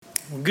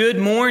Good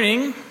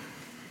morning.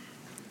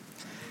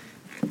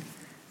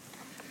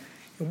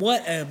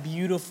 What a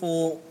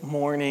beautiful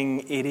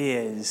morning it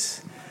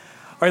is.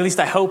 Or at least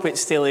I hope it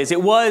still is.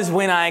 It was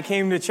when I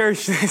came to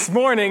church this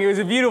morning. It was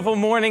a beautiful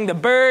morning. The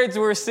birds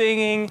were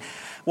singing.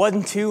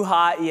 Wasn't too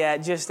hot yet.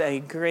 Just a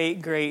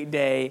great, great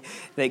day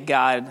that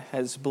God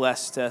has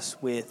blessed us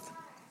with.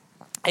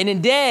 And a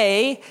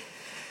day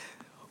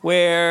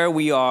where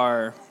we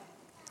are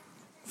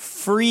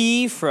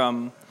free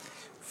from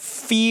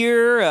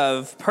fear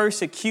of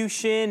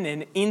persecution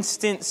and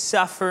instant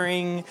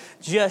suffering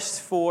just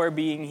for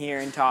being here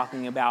and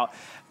talking about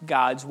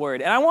God's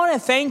Word. And I want to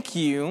thank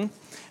you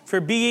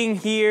for being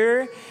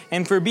here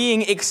and for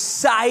being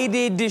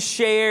excited to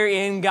share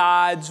in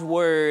God's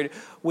Word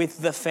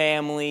with the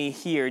family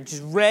here,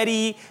 just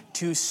ready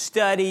to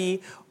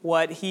study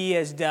what He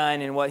has done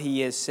and what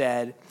He has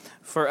said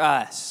for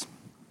us.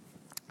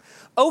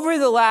 Over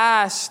the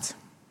last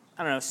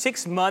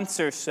 6 months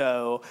or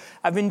so,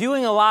 I've been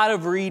doing a lot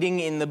of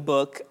reading in the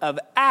book of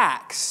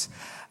Acts.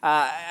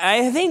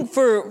 I think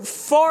for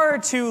far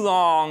too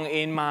long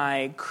in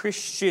my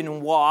Christian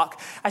walk,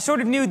 I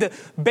sort of knew the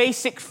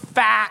basic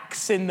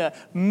facts and the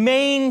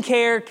main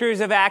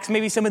characters of Acts,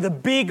 maybe some of the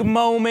big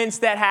moments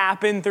that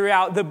happened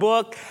throughout the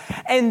book.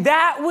 And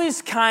that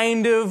was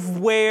kind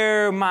of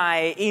where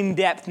my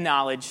in-depth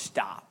knowledge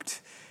stopped.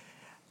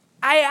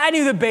 I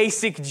knew the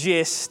basic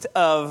gist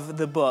of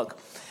the book.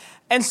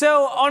 And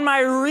so on my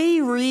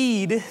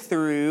reread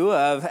through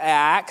of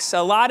Acts,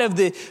 a lot of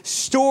the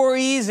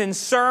stories and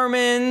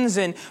sermons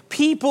and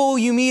people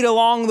you meet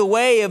along the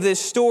way of this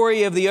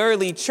story of the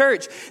early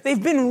church,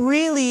 they've been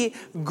really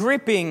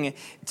gripping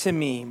to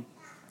me.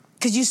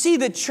 Because you see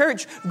the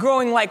church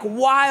growing like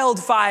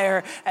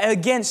wildfire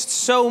against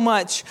so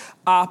much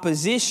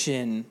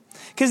opposition.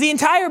 Because the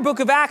entire book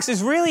of Acts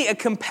is really a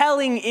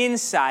compelling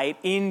insight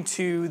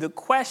into the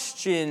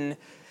question,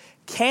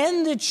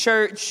 can the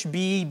church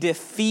be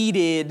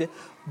defeated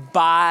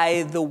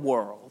by the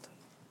world?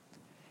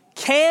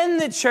 Can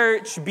the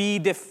church be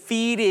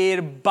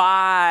defeated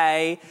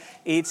by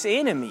its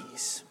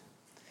enemies?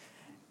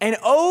 And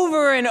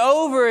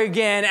over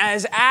again,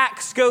 as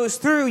Acts goes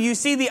through, you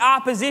see the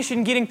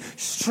opposition getting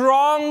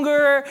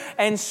stronger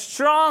and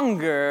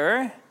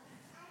stronger,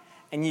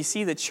 and you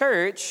see the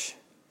church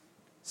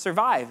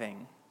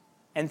surviving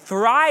and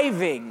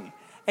thriving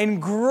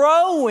and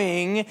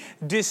growing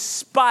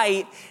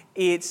despite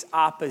its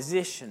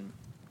opposition.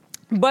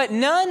 But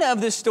none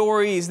of the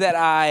stories that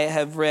I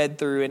have read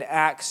through in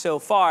Acts so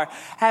far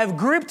have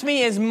gripped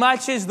me as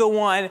much as the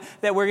one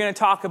that we're going to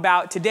talk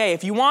about today.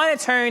 If you want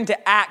to turn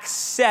to Acts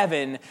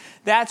 7,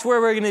 that's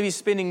where we're going to be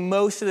spending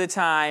most of the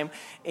time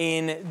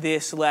in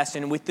this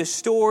lesson with the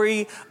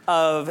story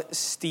of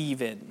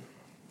Stephen.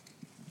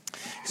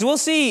 Because we'll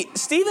see,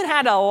 Stephen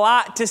had a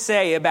lot to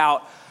say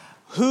about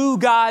who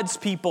God's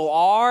people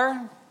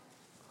are,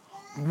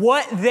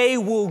 what they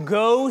will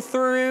go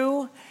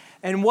through,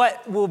 and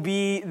what will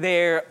be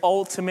their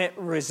ultimate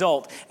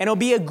result. And it'll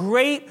be a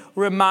great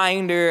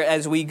reminder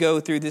as we go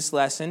through this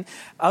lesson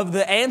of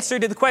the answer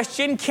to the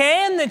question,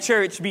 can the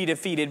church be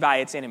defeated by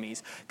its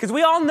enemies? Because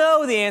we all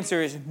know the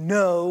answer is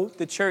no,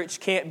 the church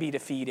can't be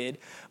defeated.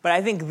 But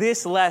I think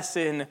this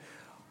lesson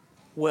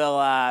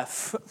will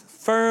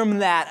firm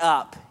that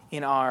up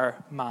in our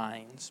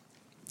minds.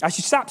 I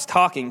should stop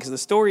talking because the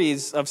story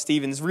of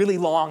Stephen is really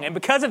long. And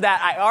because of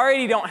that, I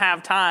already don't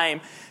have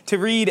time to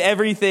read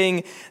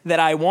everything that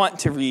I want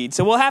to read.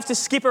 So we'll have to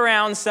skip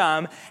around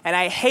some. And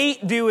I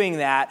hate doing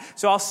that.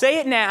 So I'll say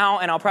it now,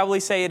 and I'll probably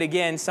say it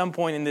again some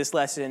point in this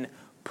lesson.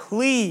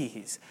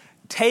 Please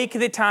take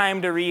the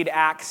time to read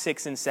Acts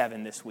 6 and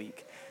 7 this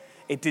week.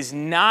 It does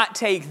not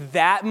take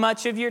that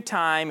much of your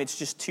time. It's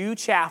just 2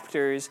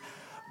 chapters.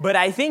 But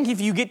I think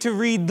if you get to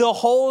read the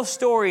whole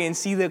story and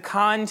see the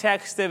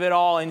context of it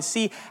all and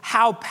see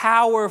how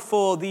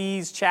powerful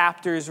these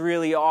chapters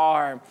really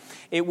are,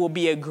 it will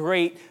be a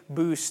great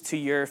boost to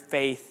your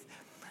faith.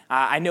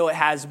 I know it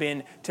has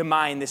been to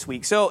mine this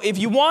week. So if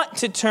you want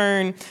to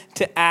turn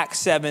to Acts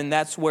 7,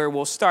 that's where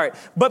we'll start.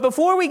 But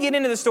before we get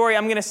into the story,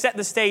 I'm going to set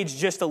the stage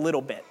just a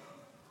little bit.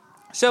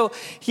 So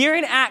here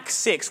in Acts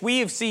 6, we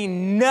have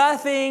seen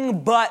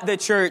nothing but the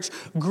church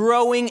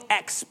growing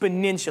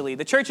exponentially.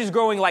 The church is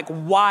growing like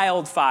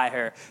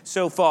wildfire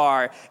so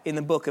far in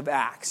the book of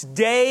Acts,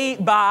 day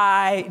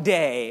by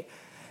day.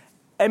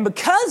 And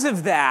because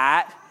of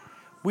that,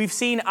 we've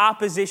seen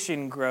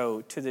opposition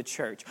grow to the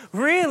church,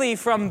 really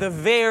from the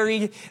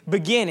very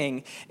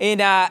beginning. In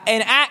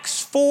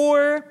Acts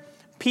 4,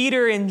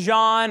 Peter and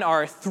John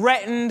are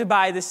threatened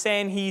by the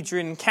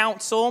Sanhedrin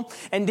Council.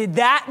 And did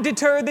that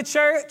deter the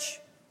church?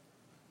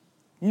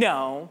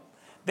 No.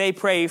 They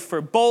pray for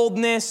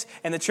boldness,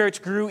 and the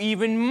church grew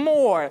even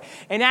more.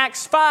 In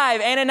Acts 5,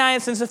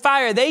 Ananias and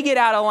Sapphira, they get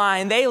out of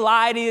line. They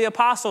lie to the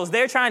apostles.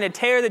 They're trying to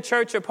tear the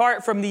church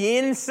apart from the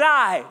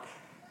inside.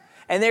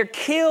 And they're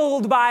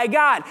killed by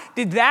God.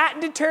 Did that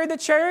deter the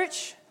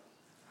church?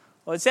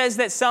 Well, it says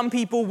that some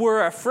people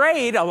were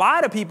afraid. A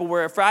lot of people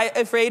were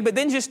afraid. But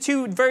then just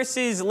 2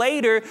 verses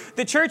later,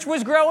 the church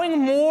was growing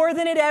more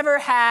than it ever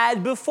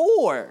had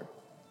before.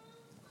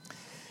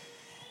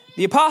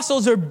 The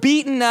apostles are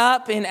beaten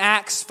up in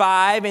Acts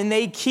 5, and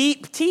they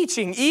keep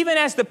teaching, even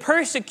as the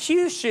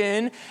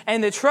persecution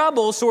and the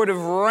trouble sort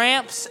of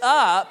ramps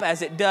up,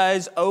 as it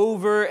does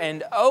over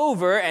and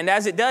over, and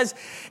as it does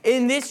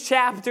in these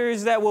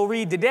chapters that we'll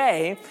read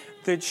today.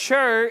 The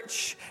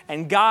church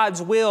and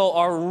God's will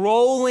are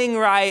rolling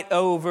right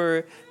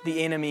over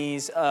the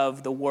enemies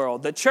of the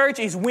world. The church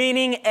is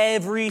winning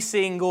every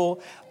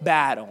single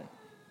battle.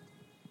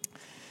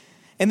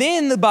 And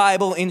then the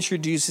Bible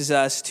introduces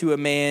us to a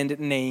man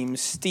named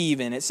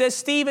Stephen. It says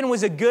Stephen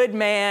was a good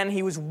man.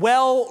 He was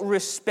well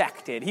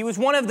respected. He was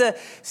one of the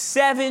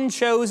 7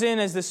 chosen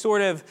as the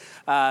sort of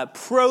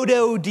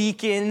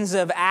proto-deacons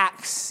of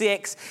Acts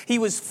 6. He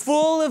was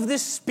full of the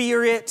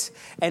Spirit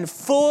and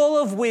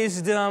full of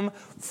wisdom,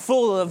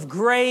 full of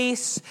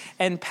grace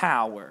and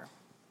power.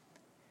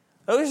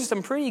 Those are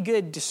some pretty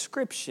good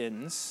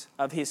descriptions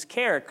of his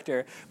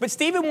character. But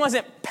Stephen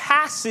wasn't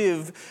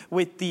passive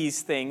with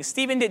these things.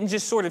 Stephen didn't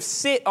just sort of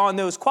sit on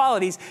those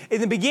qualities.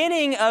 In the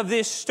beginning of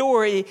this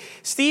story,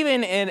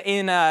 Stephen,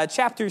 in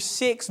chapter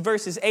 6,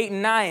 verses 8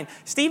 and 9,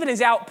 Stephen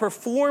is out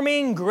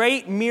performing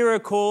great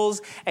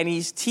miracles, and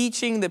he's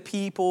teaching the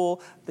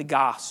people the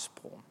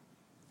gospel.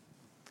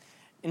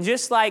 And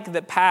just like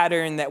the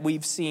pattern that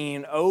we've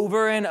seen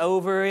over and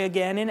over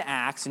again in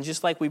Acts, and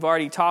just like we've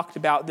already talked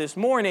about this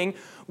morning,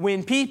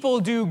 when people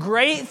do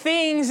great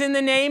things in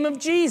the name of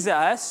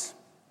Jesus,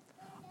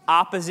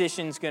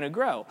 opposition's going to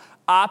grow.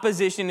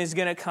 Opposition is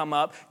going to come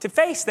up to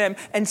face them,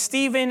 and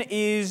Stephen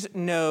is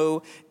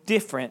no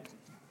different.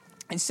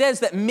 It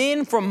says that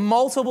men from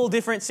multiple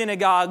different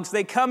synagogues,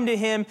 they come to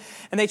him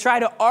and they try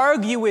to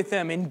argue with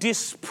him and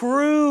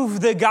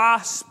disprove the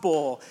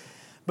gospel.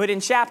 But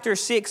in chapter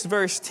 6,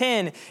 verse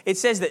 10, it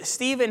says that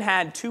Stephen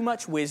had too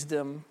much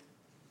wisdom.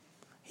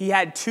 He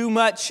had too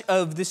much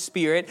of the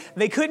Spirit.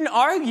 They couldn't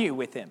argue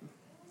with him.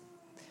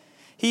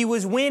 He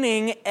was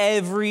winning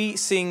every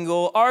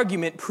single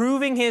argument,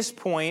 proving his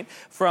point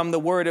from the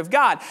Word of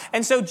God.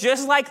 And so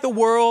just like the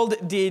world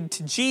did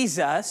to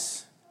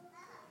Jesus,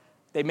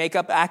 they make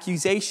up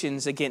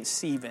accusations against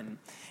Stephen.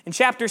 In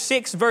chapter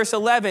 6, verse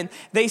 11,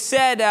 they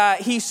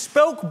said he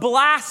spoke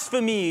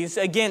blasphemies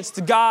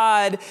against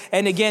God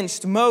and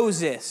against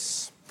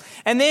Moses.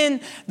 And then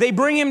they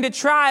bring him to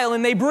trial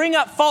and they bring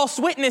up false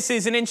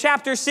witnesses. And in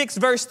chapter 6,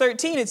 verse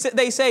 13,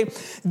 they say,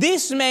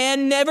 this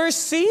man never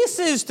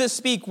ceases to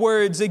speak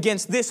words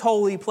against this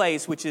holy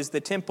place, which is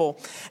the temple,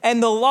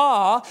 and the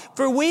law.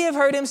 For we have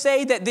heard him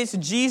say that this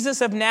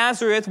Jesus of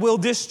Nazareth will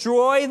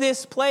destroy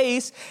this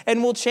place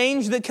and will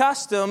change the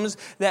customs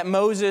that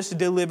Moses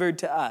delivered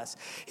to us.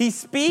 He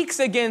speaks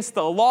against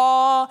the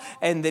law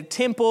and the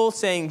temple,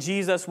 saying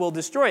Jesus will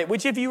destroy it,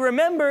 which, if you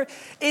remember,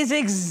 is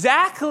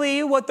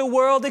exactly what the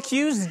world accused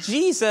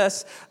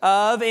Jesus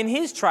of in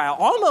his trial,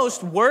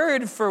 almost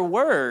word for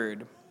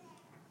word.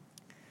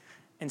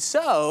 And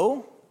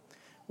so,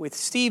 with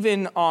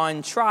Stephen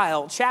on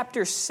trial,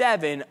 chapter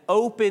 7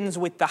 opens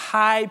with the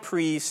high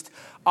priest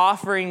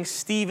offering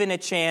Stephen a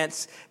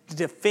chance to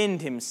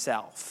defend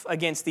himself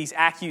against these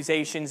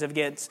accusations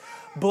against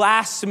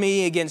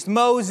blasphemy, against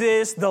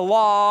Moses, the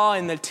law,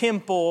 and the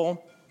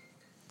temple.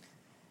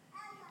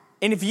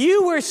 And if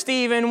you were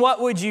Stephen, what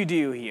would you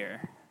do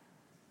here?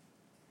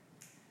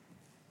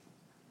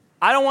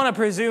 I don't want to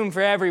presume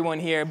for everyone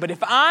here, but if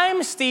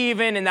I'm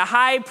Stephen and the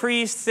high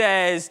priest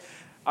says,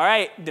 all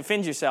right,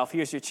 defend yourself,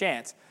 here's your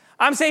chance.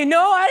 I'm saying,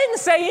 no, I didn't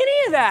say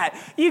any of that.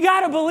 You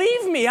got to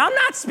believe me. I'm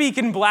not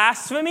speaking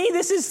blasphemy.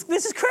 This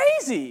is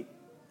crazy.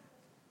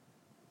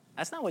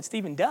 That's not what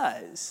Stephen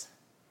does.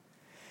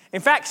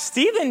 In fact,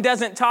 Stephen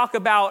doesn't talk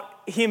about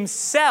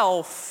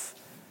himself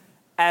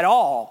at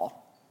all.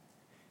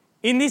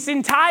 In this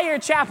entire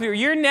chapter,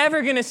 you're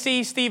never going to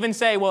see Stephen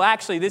say, well,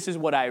 actually, this is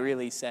what I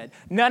really said.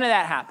 None of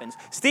that happens.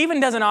 Stephen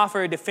doesn't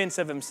offer a defense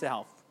of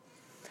himself.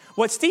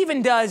 What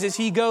Stephen does is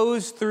he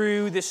goes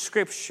through the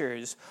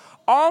scriptures,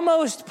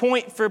 almost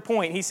point for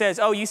point. He says,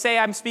 oh, you say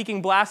I'm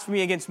speaking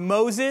blasphemy against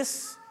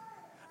Moses,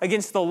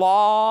 against the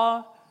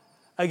law,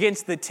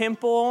 against the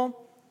temple.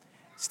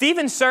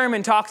 Stephen's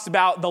sermon talks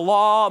about the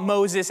law,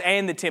 Moses,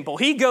 and the temple.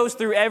 He goes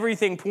through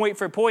everything point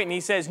for point, and he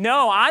says,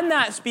 no, I'm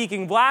not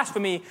speaking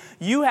blasphemy.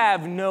 You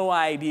have no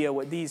idea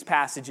what these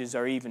passages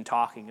are even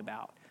talking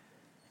about.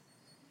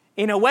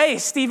 In a way,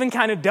 Stephen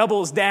kind of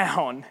doubles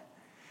down.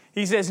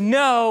 He says,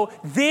 no,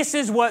 this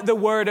is what the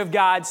Word of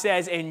God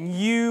says, and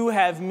you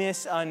have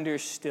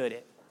misunderstood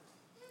it.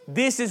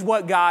 This is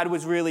what God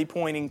was really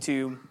pointing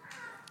to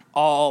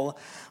all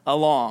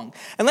along.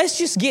 And let's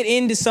just get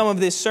into some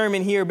of this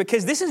sermon here,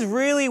 because this is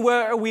really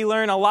where we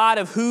learn a lot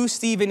of who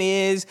Stephen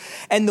is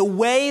and the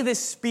way the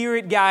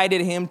Spirit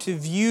guided him to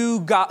view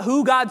God,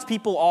 who God's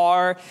people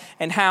are,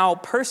 and how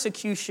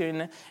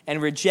persecution and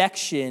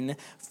rejection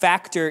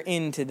factor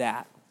into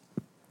that.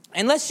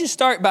 And let's just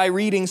start by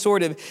reading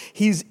sort of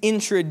his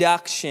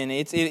introduction.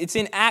 It's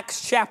in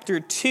Acts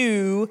chapter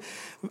 7,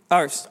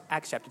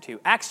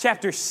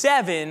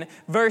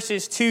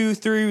 verses 2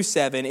 through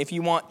 7, if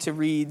you want to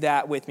read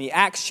that with me.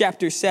 Acts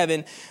chapter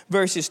 7,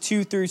 verses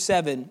 2 through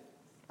 7.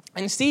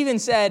 And Stephen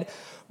said,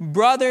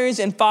 brothers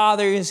and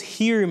fathers,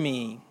 hear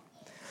me.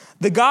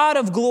 The God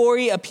of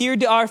glory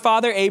appeared to our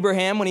father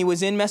Abraham when he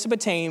was in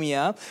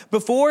Mesopotamia,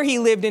 before he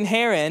lived in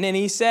Haran, and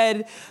he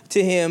said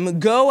to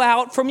him, go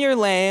out from your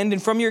land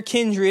and from your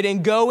kindred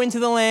and go into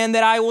the land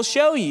that I will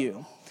show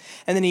you.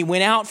 And then he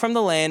went out from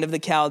the land of the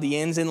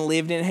Chaldeans and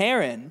lived in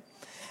Haran.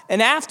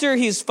 And after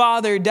his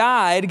father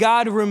died,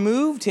 God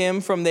removed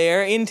him from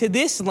there into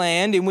this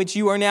land in which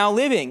you are now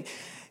living.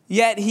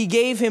 Yet he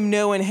gave him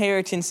no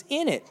inheritance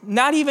in it,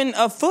 not even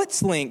a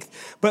foot's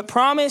length, but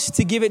promised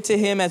to give it to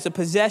him as a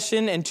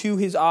possession and to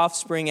his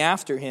offspring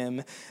after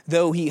him,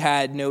 though he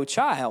had no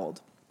child.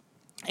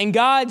 And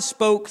God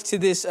spoke to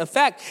this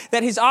effect,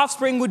 that his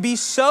offspring would be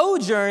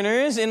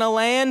sojourners in a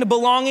land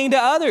belonging to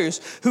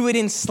others, who would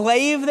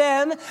enslave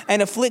them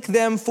and afflict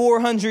them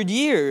 400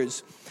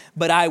 years.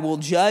 But I will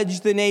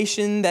judge the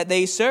nation that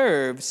they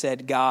serve,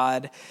 said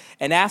God,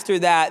 and after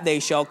that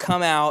they shall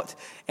come out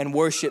and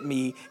worship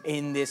me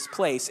in this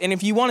place. And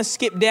if you want to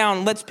skip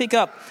down, let's pick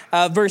up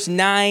verse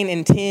 9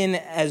 and 10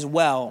 as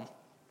well.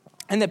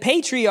 And the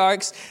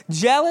patriarchs,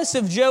 jealous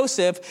of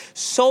Joseph,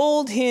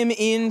 sold him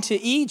into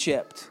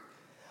Egypt.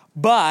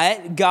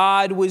 But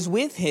God was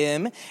with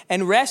him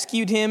and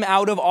rescued him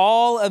out of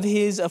all of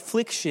his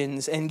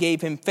afflictions and gave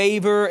him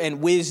favor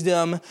and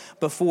wisdom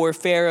before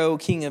Pharaoh,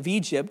 king of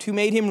Egypt, who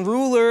made him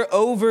ruler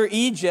over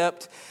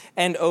Egypt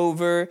and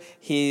over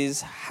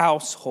his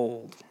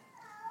household.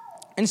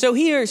 And so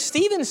here,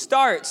 Stephen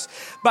starts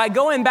by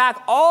going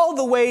back all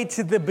the way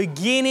to the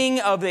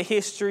beginning of the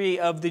history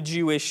of the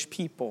Jewish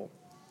people.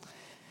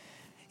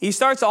 He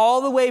starts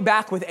all the way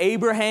back with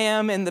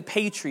Abraham and the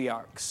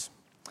patriarchs.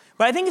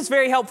 But I think it's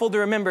very helpful to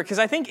remember, because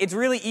I think it's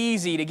really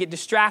easy to get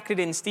distracted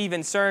in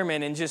Stephen's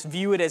sermon and just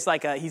view it as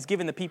like he's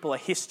giving the people a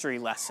history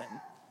lesson.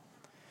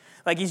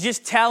 Like he's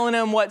just telling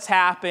them what's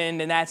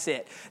happened and that's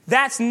it.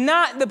 That's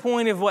not the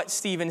point of what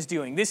Stephen's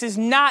doing. This is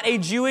not a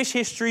Jewish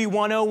History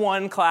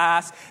 101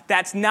 class.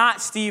 That's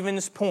not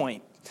Stephen's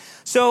point.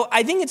 So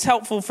I think it's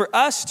helpful for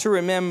us to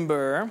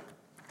remember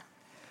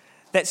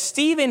that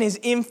Stephen is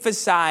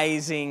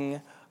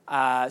emphasizing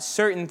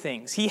certain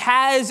things. He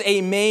has a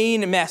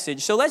main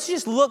message. So let's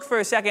just look for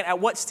a second at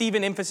what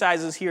Stephen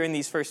emphasizes here in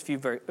these first few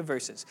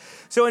verses.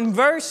 So in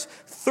verse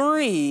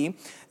 3,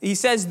 he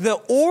says, the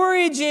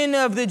origin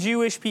of the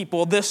Jewish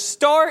people, the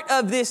start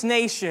of this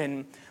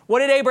nation, what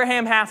did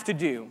Abraham have to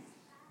do?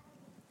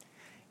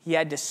 He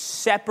had to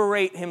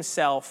separate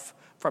himself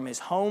from his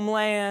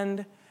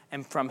homeland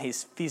and from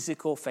his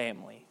physical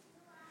family.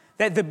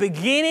 That the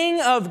beginning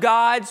of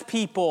God's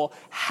people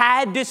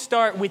had to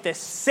start with a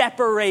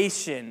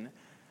separation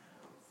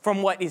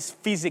from what is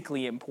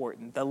physically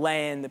important, the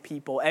land, the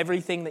people,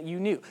 everything that you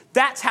knew.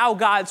 That's how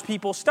God's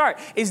people start,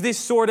 is this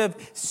sort of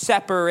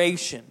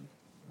separation.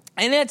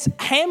 And it's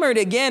hammered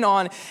again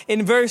on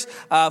in verse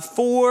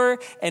 4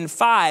 and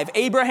 5.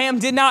 Abraham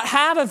did not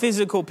have a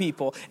physical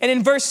people. And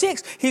in verse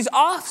 6, his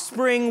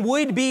offspring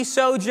would be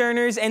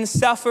sojourners and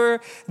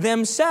suffer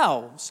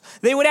themselves.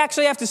 They would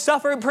actually have to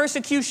suffer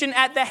persecution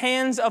at the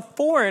hands of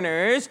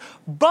foreigners.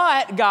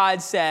 But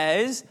God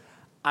says,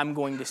 I'm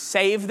going to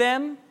save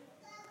them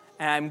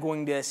and I'm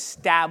going to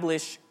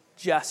establish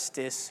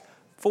justice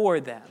for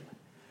them.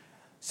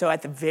 So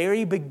at the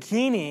very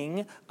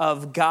beginning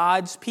of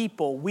God's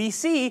people, we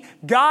see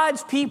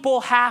God's people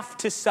have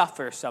to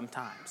suffer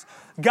sometimes.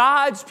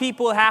 God's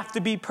people have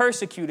to be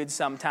persecuted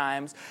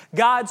sometimes.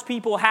 God's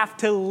people have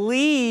to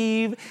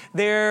leave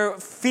their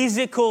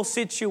physical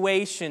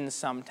situations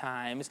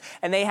sometimes.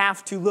 And they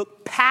have to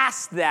look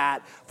past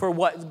that for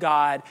what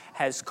God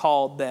has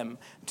called them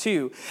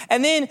to.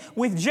 And then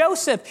with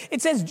Joseph,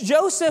 it says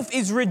Joseph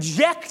is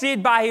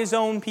rejected by his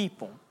own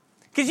people.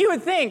 Because you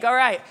would think, all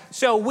right,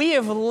 so we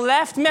have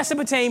left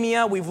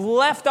Mesopotamia, we've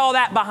left all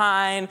that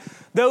behind.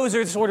 Those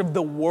are sort of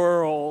the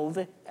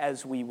world,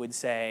 as we would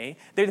say.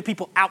 They're the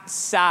people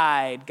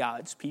outside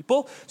God's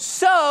people.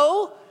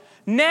 So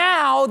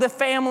now the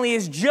family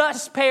is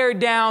just pared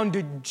down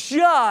to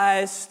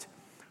just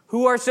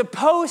who are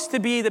supposed to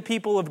be the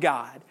people of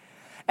God.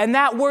 And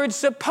that word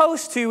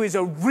supposed to is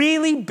a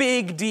really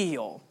big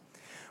deal.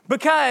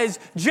 Because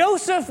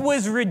Joseph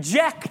was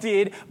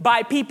rejected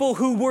by people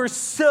who were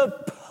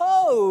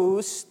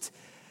supposed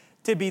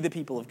to be the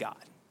people of God.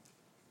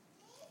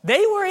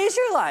 They were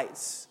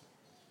Israelites.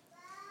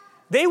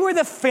 They were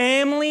the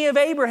family of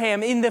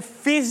Abraham in the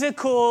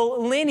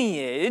physical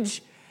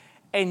lineage,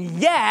 and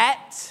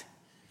yet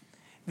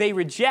they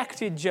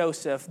rejected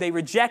Joseph. They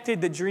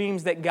rejected the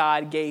dreams that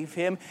God gave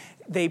him.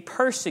 They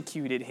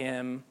persecuted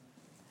him,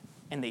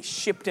 and they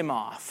shipped him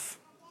off.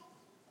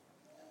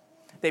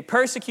 They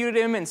persecuted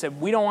him and said,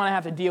 we don't want to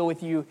have to deal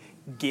with you.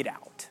 Get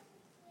out.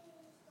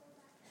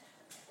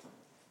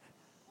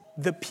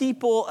 The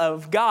people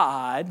of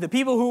God, the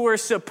people who were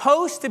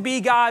supposed to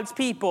be God's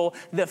people,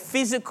 the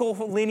physical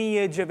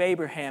lineage of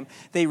Abraham,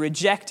 they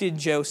rejected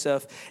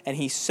Joseph and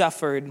he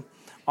suffered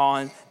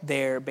on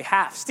their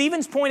behalf.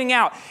 Stephen's pointing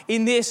out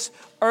in this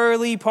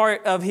early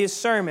part of his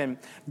sermon,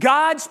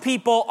 God's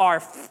people are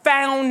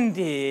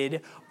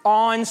founded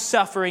on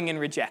suffering and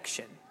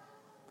rejection.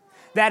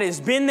 that has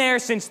been there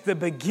since the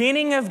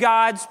beginning of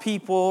God's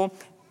people.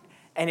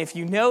 And if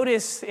you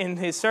notice in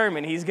his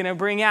sermon, he's going to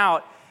bring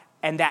out,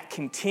 and that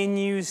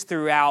continues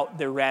throughout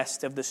the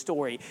rest of the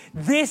story.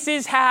 This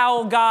is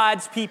how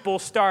God's people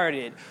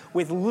started,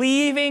 with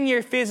leaving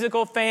your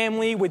physical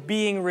family, with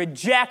being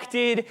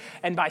rejected,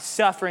 and by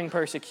suffering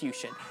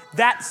persecution.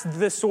 That's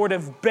the sort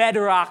of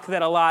bedrock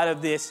that a lot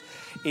of this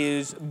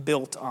is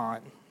built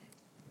on.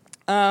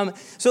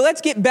 So let's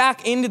get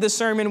back into the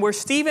sermon where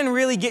Stephen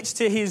really gets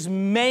to his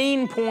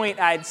main point,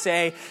 I'd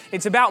say.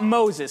 It's about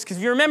Moses. Because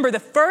if you remember, the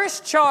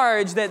first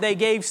charge that they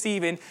gave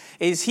Stephen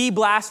is he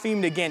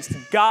blasphemed against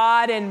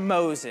God and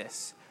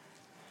Moses.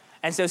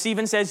 And so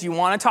Stephen says, you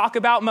want to talk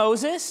about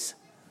Moses?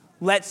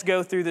 Let's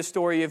go through the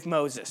story of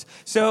Moses.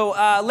 So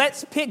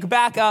let's pick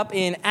back up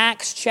in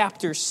Acts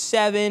chapter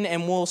 7,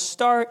 and we'll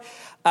start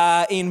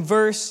in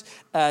verse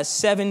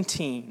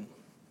 17.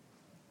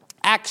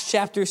 Acts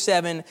chapter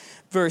 7,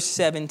 verse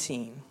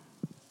 17.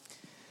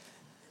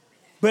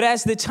 But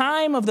as the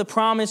time of the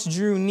promise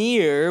drew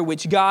near,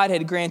 which God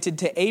had granted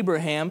to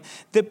Abraham,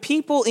 the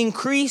people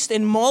increased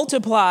and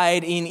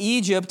multiplied in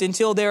Egypt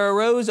until there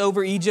arose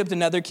over Egypt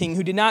another king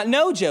who did not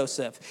know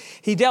Joseph.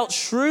 He dealt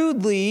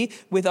shrewdly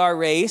with our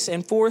race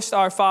and forced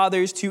our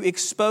fathers to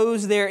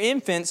expose their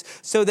infants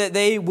so that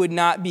they would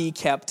not be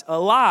kept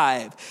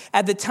alive.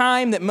 At the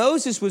time that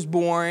Moses was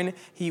born,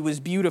 he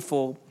was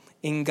beautiful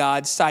in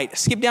God's sight.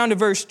 Skip down to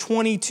verse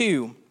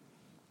 22.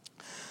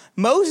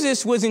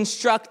 Moses was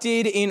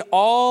instructed in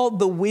all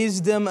the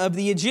wisdom of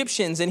the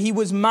Egyptians, and he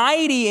was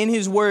mighty in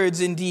his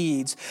words and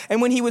deeds.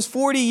 And when he was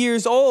 40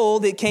 years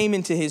old, it came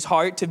into his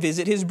heart to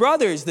visit his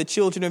brothers, the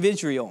children of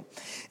Israel.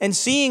 And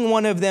seeing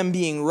one of them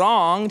being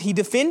wronged, he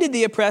defended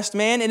the oppressed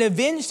man and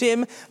avenged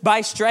him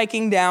by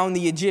striking down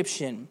the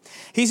Egyptian.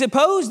 He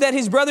supposed that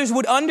his brothers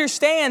would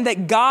understand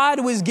that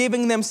God was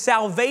giving them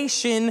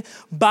salvation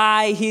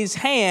by his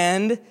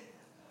hand,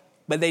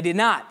 but they did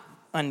not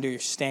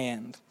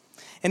understand.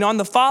 And on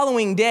the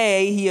following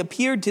day, he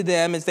appeared to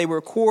them as they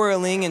were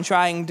quarreling and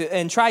tried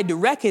to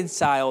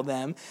reconcile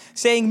them,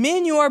 saying,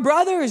 "Men, you are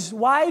brothers.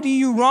 Why do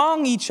you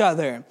wrong each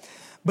other?"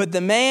 But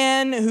the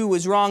man who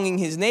was wronging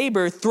his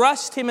neighbor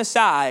thrust him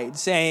aside,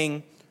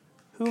 saying,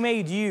 "Who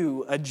made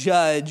you a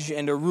judge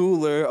and a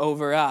ruler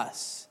over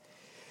us?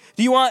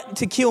 Do you want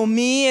to kill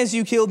me as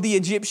you killed the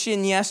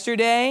Egyptian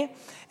yesterday?"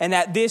 And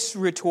at this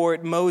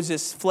retort,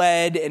 Moses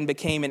fled and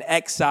became an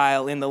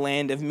exile in the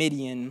land of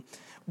Midian,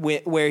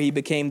 where he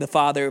became the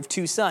father of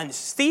 2 sons.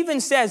 Stephen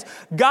says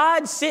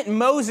God sent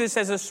Moses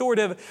as a sort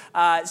of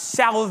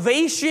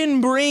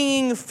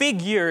salvation-bringing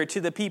figure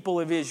to the people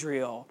of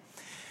Israel.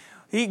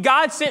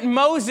 God sent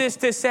Moses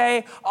to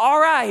say,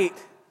 all right,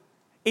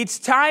 it's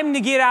time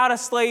to get out of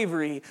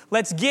slavery.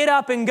 Let's get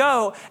up and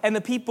go. And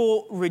the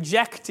people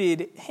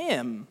rejected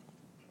him.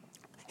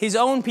 His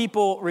own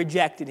people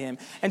rejected him.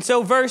 And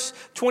so verse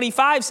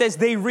 25 says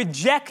they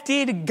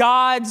rejected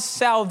God's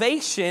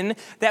salvation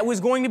that was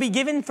going to be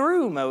given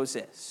through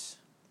Moses.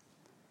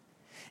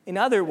 In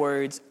other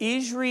words,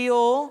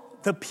 Israel,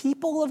 the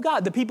people of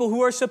God, the people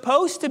who are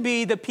supposed to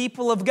be the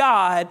people of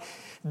God,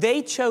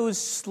 they chose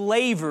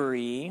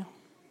slavery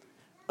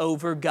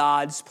over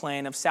God's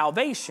plan of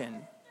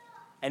salvation.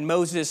 And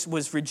Moses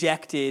was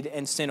rejected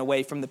and sent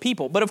away from the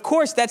people. But of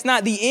course, that's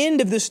not the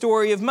end of the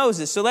story of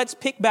Moses. So let's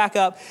pick back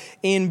up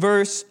in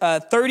verse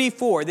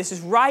 34. This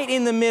is right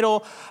in the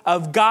middle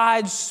of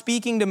God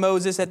speaking to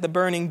Moses at the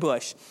burning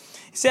bush.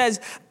 It says,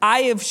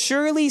 "I have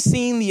surely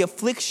seen the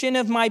affliction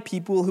of my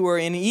people who are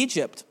in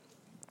Egypt,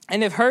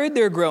 and have heard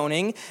their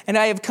groaning, and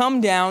I have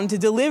come down to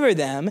deliver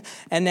them.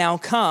 And now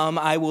come,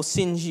 I will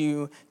send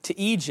you to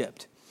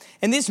Egypt."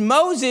 And this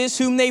Moses,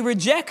 whom they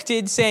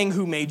rejected, saying,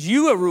 "Who made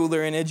you a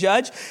ruler and a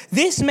judge?"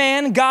 This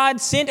man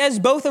God sent as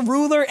both a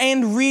ruler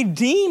and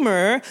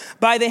redeemer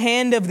by the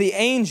hand of the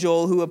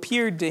angel who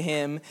appeared to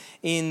him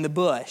in the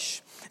bush.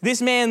 This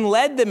man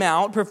led them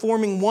out,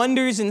 performing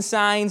wonders and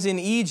signs in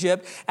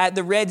Egypt, at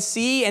the Red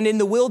Sea, and in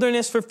the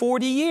wilderness for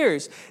 40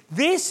 years.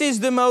 This is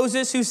the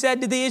Moses who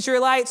said to the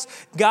Israelites,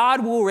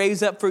 "God will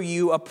raise up for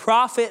you a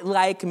prophet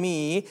like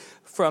me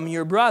from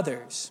your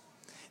brothers."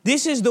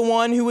 This is the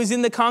one who was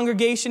in the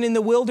congregation in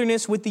the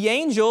wilderness with the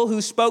angel who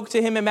spoke to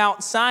him at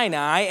Mount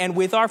Sinai and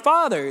with our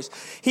fathers.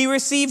 He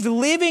received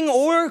living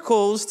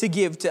oracles to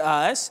give to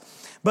us,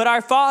 but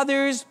our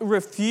fathers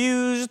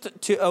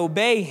refused to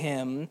obey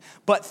him,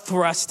 but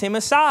thrust him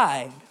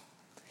aside.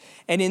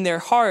 And in their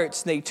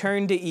hearts they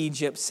turned to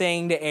Egypt,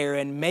 saying to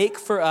Aaron, "Make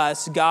for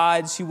us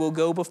gods who will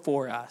go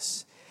before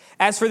us.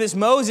 As for this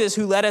Moses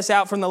who led us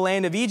out from the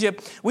land of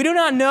Egypt, we do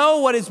not know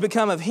what has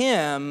become of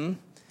him."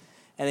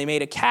 And they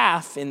made a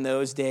calf in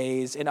those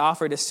days and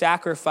offered a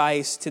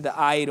sacrifice to the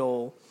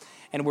idol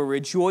and were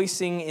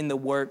rejoicing in the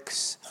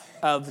works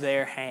of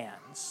their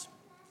hands.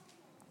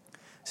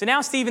 So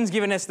now Stephen's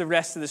given us the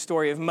rest of the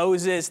story of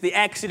Moses, the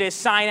Exodus,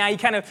 Sinai. He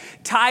kind of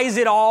ties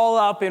it all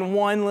up in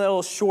one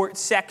little short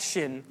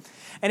section.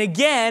 And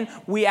again,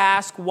 we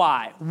ask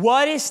why.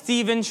 What is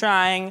Stephen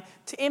trying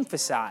to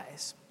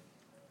emphasize?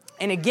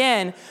 And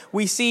again,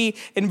 we see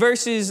in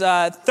verses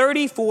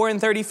 34 and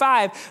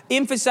 35,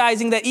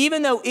 emphasizing that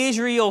even though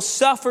Israel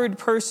suffered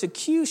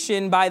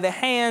persecution by the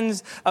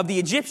hands of the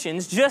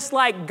Egyptians, just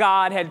like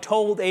God had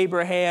told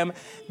Abraham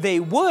they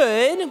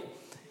would,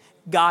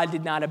 God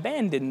did not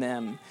abandon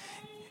them.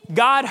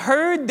 God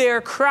heard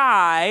their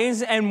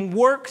cries and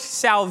worked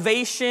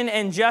salvation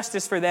and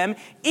justice for them,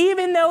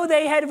 even though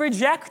they had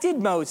rejected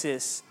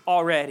Moses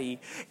already.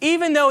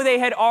 Even though they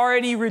had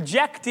already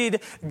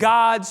rejected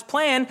God's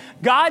plan,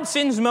 God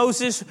sends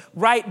Moses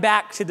right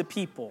back to the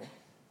people.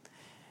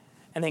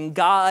 And then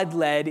God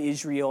led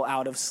Israel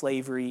out of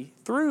slavery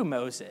through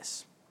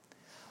Moses.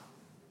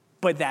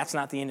 But that's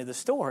not the end of the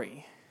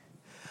story.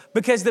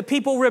 Because the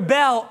people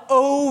rebel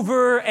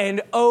over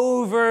and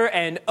over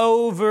and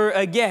over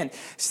again.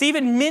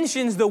 Stephen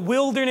mentions the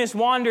wilderness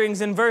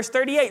wanderings in verse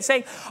 38,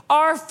 saying,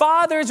 our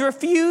fathers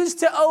refused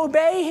to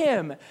obey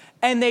him,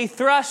 and they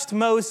thrust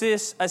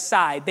Moses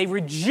aside. They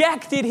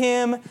rejected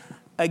him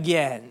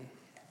again.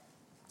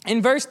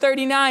 In verse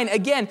 39,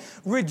 again,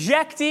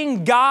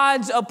 rejecting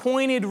God's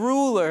appointed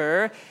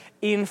ruler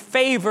in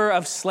favor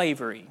of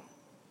slavery.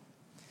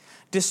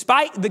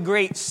 Despite the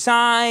great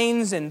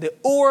signs and the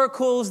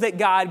oracles that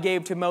God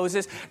gave to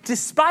Moses,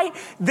 despite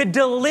the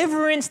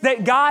deliverance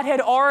that God had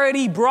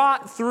already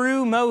brought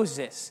through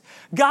Moses,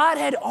 God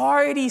had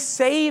already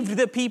saved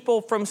the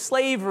people from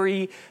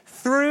slavery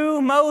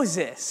through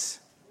Moses.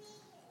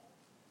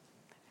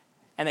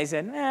 And they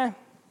said,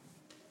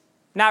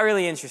 not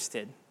really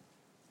interested.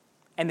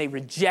 And they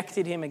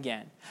rejected him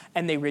again.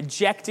 And they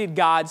rejected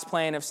God's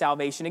plan of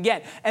salvation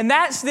again. And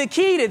that's the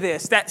key to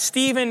this that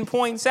Stephen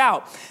points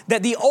out.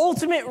 That the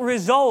ultimate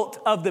result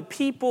of the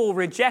people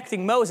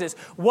rejecting Moses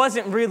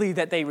wasn't really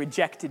that they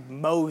rejected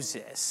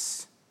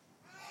Moses.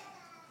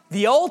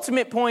 The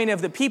ultimate point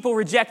of the people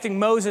rejecting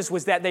Moses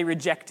was that they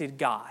rejected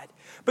God.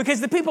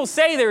 Because the people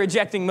say they're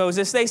rejecting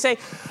Moses. They say,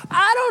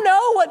 I don't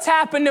know what's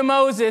happened to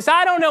Moses.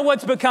 I don't know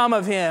what's become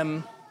of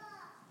him.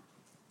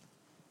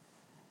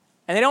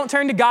 And they don't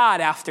turn to God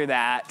after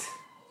that.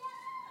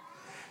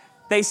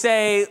 They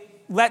say,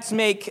 let's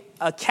make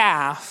a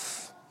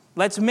calf,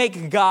 let's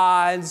make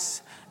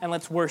gods, and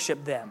let's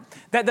worship them.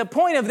 That the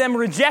point of them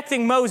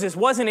rejecting Moses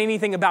wasn't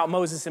anything about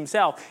Moses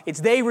himself.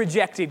 It's they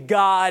rejected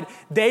God,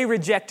 they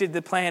rejected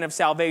the plan of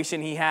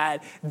salvation he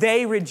had,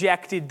 they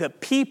rejected the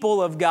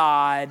people of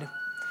God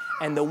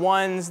and the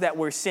ones that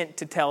were sent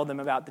to tell them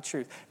about the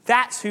truth.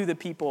 That's who the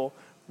people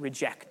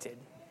rejected.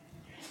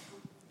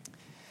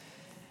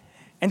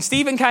 And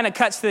Stephen kind of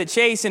cuts to the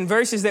chase in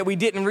verses that we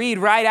didn't read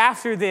right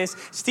after this.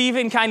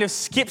 Stephen kind of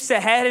skips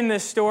ahead in the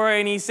story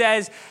and he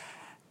says,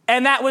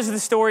 and that was the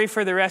story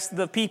for the rest of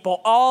the people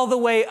all the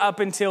way up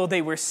until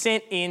they were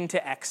sent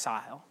into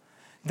exile.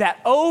 That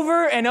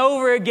over and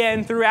over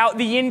again throughout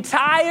the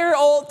entire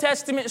Old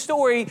Testament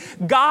story,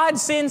 God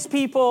sends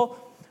people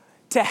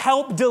to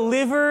help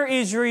deliver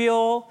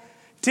Israel,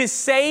 to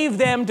save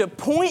them, to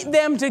point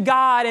them to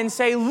God and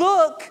say,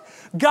 look,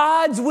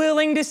 God's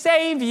willing to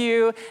save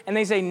you. And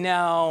they say,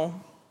 no,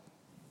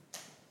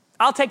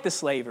 I'll take the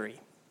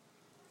slavery.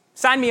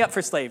 Sign me up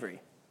for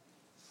slavery.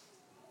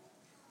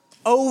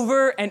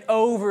 Over and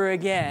over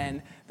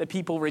again, the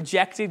people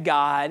rejected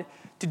God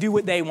to do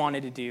what they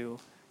wanted to do.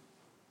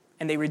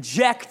 And they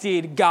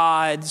rejected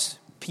God's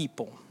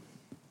people.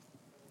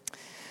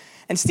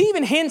 And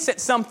Stephen hints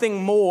at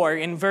something more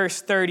in verse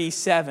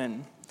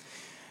 37.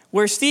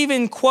 Where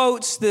Stephen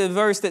quotes the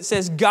verse that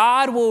says,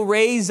 God will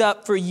raise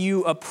up for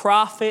you a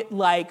prophet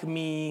like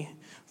me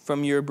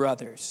from your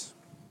brothers.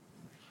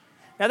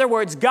 In other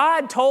words,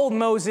 God told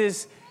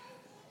Moses,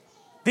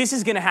 this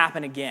is going to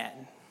happen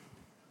again.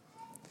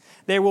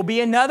 There will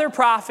be another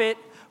prophet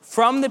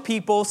from the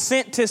people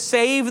sent to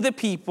save the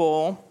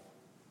people.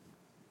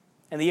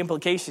 And the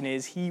implication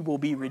is he will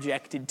be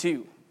rejected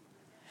too.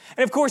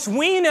 And of course,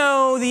 we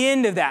know the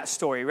end of that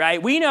story,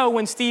 right? We know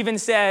when Stephen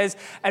says,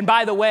 and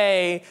by the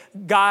way,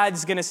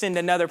 God's going to send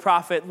another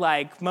prophet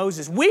like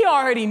Moses. We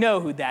already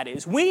know who that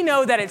is. We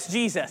know that it's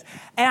Jesus.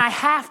 And I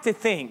have to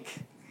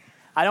think,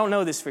 I don't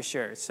know this for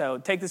sure, so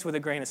take this with a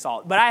grain of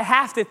salt, but I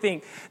have to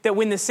think that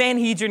when the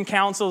Sanhedrin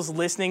Council's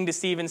listening to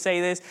Stephen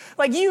say this,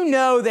 like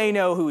they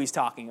know who he's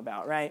talking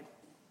about, right?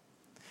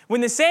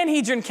 When the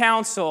Sanhedrin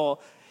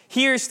Council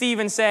hears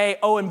Stephen say,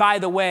 oh, and by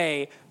the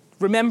way,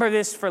 remember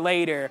this for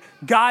later.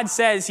 God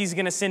says he's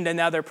going to send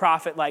another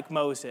prophet like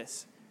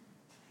Moses.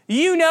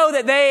 You know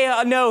that they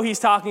know he's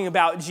talking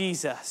about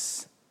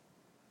Jesus.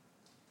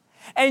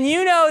 And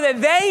you know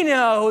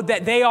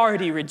that they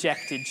already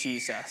rejected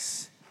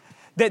Jesus.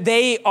 That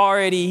they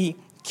already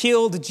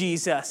killed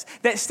Jesus.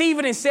 That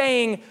Stephen is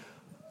saying,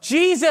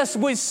 Jesus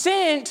was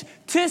sent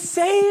to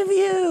save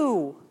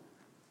you.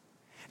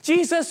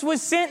 Jesus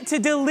was sent to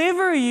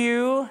deliver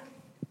you.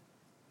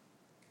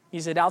 He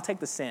said, I'll take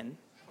the sin.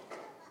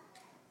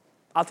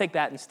 I'll take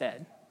that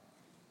instead.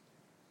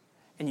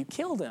 And you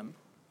killed him.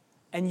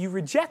 And you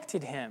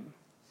rejected him.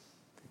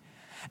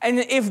 And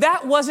if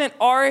that wasn't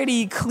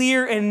already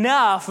clear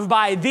enough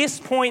by this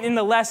point in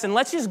the lesson,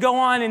 let's just go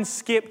on and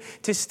skip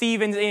to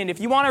Stephen's end.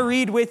 If you want to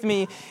read with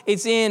me,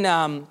 it's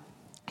in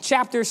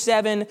chapter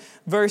 7,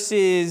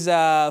 verses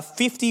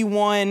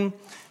 51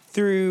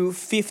 through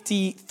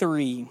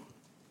 53.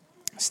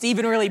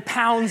 Stephen really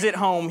pounds it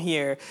home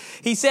here.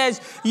 He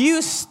says,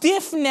 "You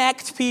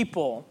stiff-necked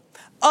people,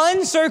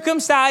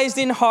 uncircumcised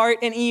in heart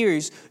and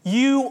ears,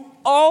 you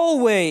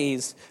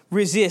always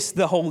resist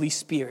the Holy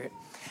Spirit.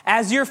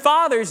 As your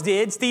fathers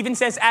did," Stephen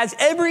says, "as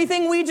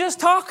everything we just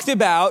talked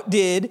about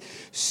did,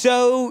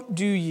 so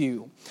do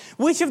you.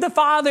 Which of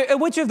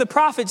the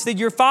prophets did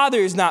your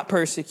fathers not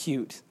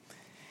persecute?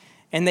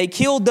 And they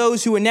killed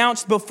those who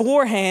announced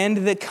beforehand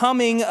the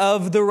coming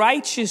of the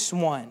righteous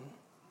one,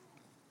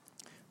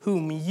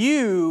 whom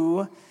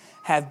you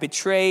have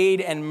betrayed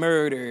and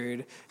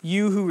murdered,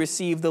 you who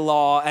received the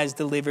law as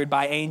delivered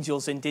by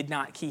angels and did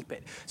not keep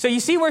it." So you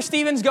see where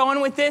Stephen's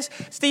going with this?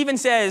 Stephen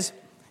says,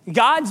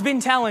 God's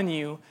been telling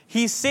you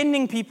he's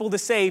sending people to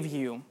save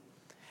you.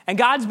 And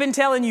God's been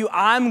telling you,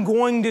 I'm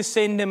going to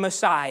send a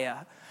Messiah.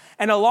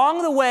 And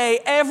along the way,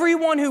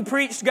 everyone who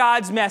preached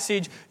God's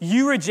message,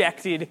 you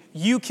rejected,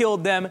 you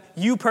killed them,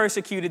 you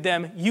persecuted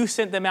them, you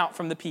sent them out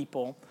from the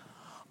people.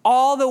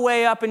 All the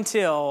way up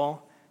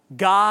until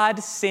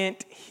God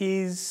sent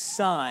his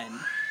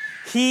son.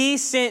 He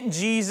sent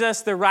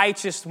Jesus, the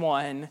righteous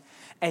one.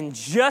 And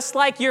just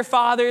like your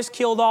fathers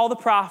killed all the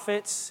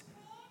prophets,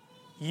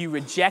 you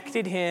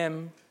rejected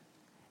him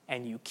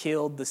and you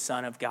killed the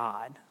Son of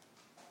God.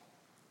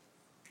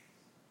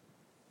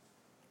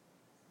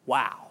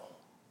 Wow.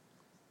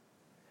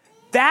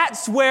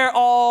 That's where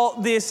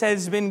all this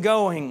has been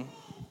going.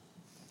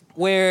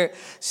 Where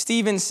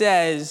Stephen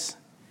says,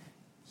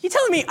 "You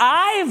telling me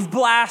I've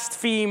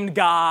blasphemed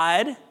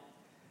God?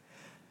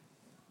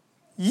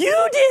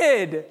 You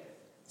did.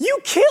 You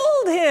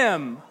killed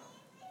him."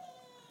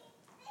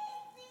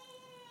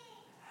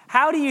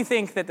 How do you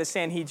think that the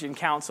Sanhedrin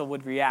Council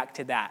would react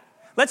to that?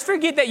 Let's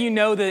forget that you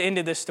know the end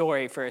of the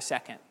story for a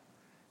second.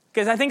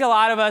 Because I think a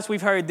lot of us,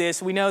 we've heard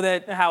this. We know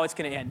that how it's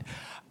going to end.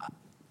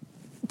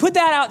 Put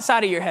that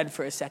outside of your head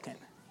for a second.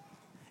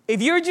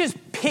 If you're just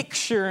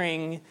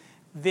picturing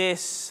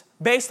this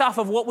based off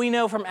of what we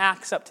know from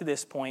Acts up to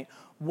this point,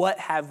 what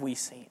have we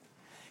seen?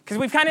 Because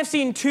we've kind of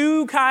seen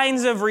two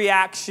kinds of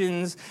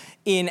reactions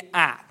in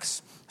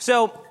Acts.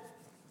 So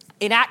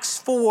in Acts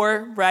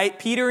 4, right,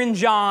 Peter and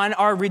John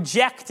are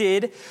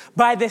rejected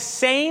by the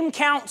same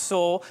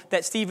council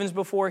that Stephen's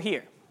before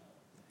here.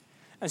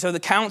 And so the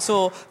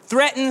council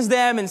threatens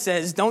them and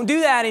says, don't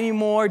do that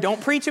anymore.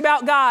 Don't preach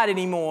about God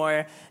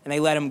anymore. And they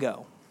let them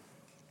go.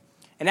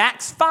 In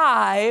Acts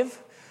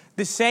 5,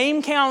 the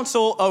same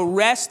council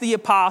arrests the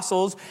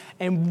apostles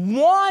and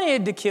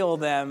wanted to kill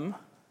them,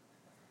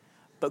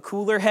 but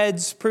cooler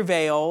heads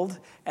prevailed,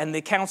 and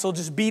the council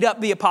just beat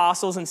up the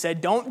apostles and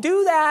said, don't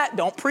do that.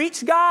 Don't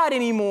preach God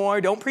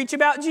anymore. Don't preach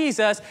about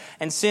Jesus,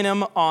 and sent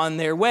them on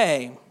their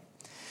way.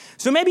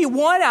 So maybe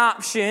one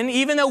option,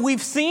 even though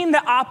we've seen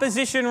the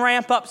opposition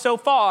ramp up so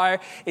far,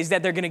 is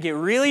that they're going to get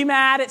really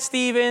mad at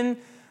Stephen,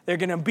 they're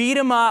going to beat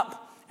him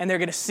up, and they're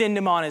going to send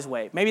him on his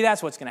way. Maybe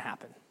that's what's going to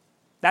happen.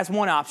 That's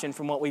one option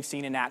from what we've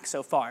seen in Acts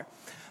so far.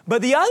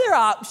 But the other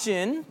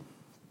option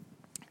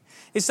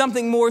is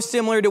something more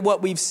similar to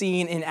what we've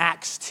seen in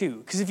Acts 2.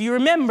 Because if you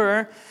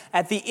remember,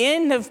 at the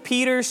end of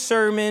Peter's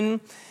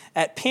sermon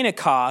at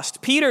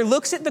Pentecost, Peter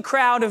looks at the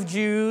crowd of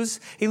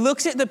Jews, he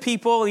looks at the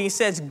people, and he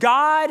says,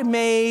 God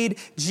made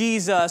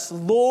Jesus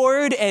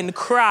Lord and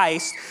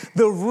Christ,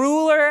 the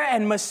ruler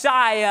and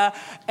Messiah,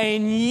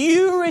 and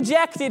you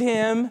rejected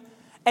him,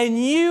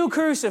 and you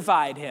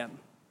crucified him.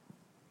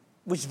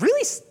 Which is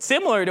really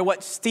similar to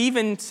what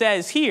Stephen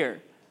says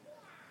here.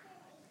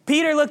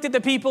 Peter looked at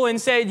the people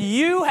and said,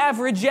 you have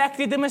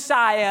rejected the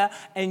Messiah,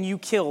 and you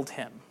killed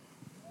him.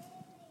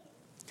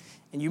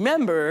 And you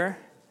remember,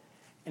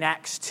 in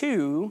Acts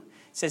 2,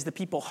 it says the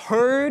people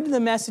heard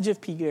the message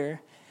of Peter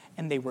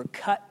and they were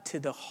cut to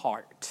the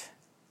heart.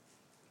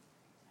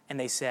 And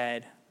they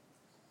said,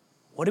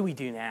 what do we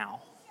do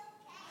now?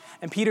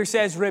 And Peter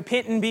says,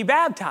 repent and be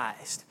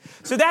baptized.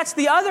 So that's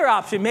the other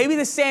option. Maybe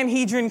the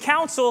Sanhedrin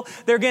Council,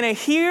 they're going to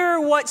hear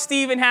what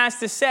Stephen has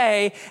to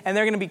say and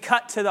they're going to be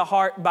cut to the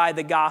heart by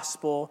the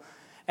gospel.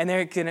 And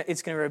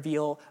it's going to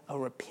reveal a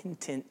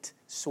repentant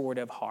sort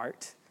of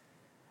heart.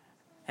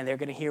 And they're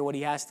going to hear what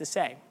he has to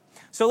say.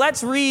 So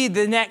let's read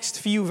the next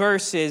few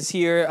verses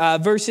here,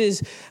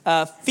 verses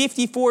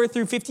 54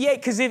 through 58,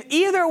 because if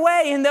either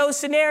way in those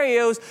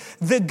scenarios,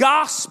 the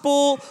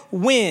gospel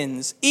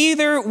wins.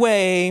 Either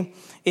way,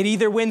 it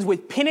either wins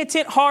with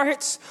penitent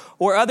hearts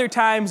or other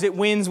times it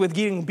wins with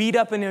getting beat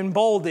up and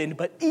emboldened.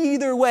 But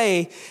either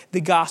way,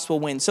 the gospel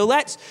wins. So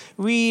let's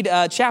read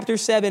chapter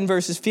 7,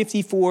 verses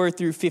 54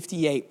 through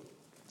 58.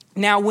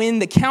 Now, when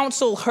the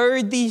council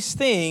heard these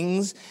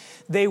things,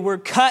 they were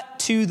cut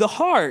to the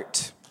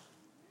heart.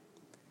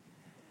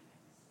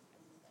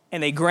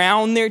 And they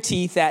ground their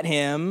teeth at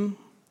him.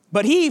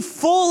 But he,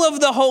 full of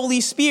the Holy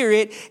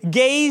Spirit,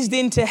 gazed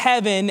into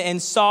heaven and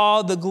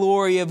saw the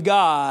glory of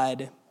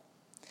God.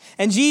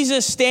 And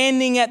Jesus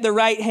standing at the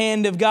right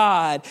hand of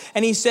God.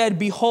 And he said,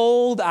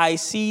 behold, I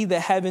see the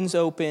heavens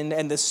opened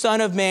and the Son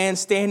of Man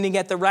standing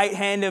at the right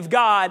hand of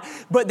God.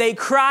 But they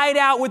cried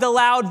out with a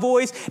loud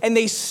voice and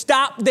they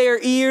stopped their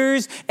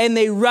ears and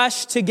they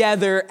rushed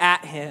together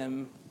at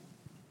him.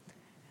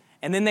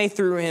 And then they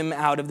threw him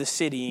out of the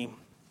city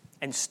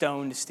and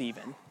stoned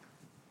Stephen.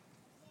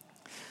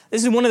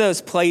 This is one of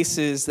those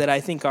places that I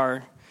think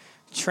our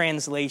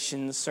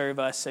translations serve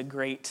us a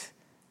great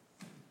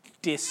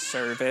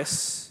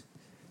disservice.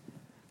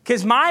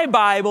 Because my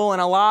Bible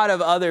and a lot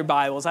of other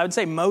Bibles, I would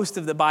say most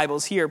of the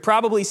Bibles here,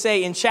 probably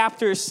say in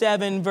chapter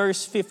 7,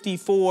 verse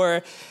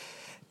 54,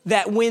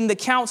 that when the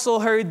council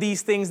heard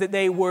these things, that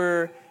they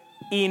were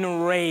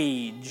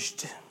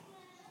enraged.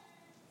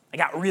 They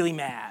got really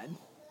mad.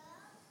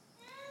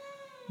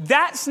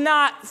 That's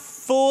not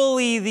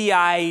fully the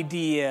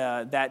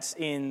idea that's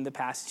in the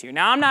passage here.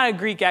 Now, I'm not a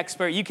Greek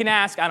expert. You can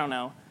ask, I don't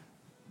know,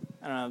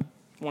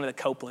 one of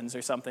the Copelands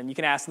or something. You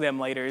can ask them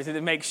later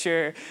to make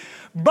sure.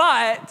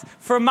 But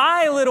for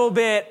my little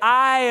bit,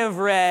 I have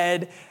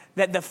read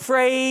that the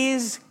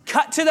phrase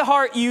cut to the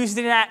heart used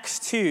in Acts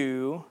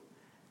 2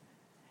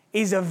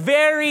 is a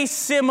very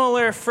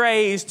similar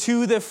phrase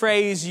to the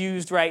phrase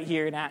used right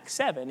here in Acts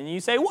 7. And you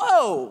say,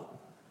 whoa,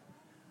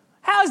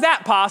 how is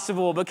that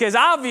possible? Because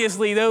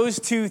obviously those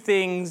two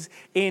things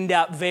end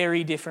up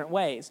very different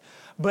ways.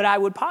 But I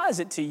would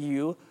posit to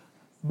you,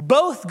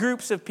 both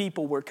groups of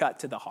people were cut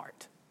to the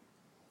heart.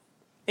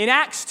 In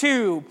Acts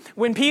 2,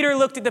 when Peter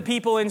looked at the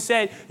people and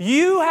said,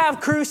 you have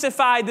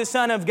crucified the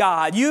Son of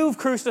God, you've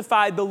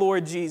crucified the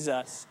Lord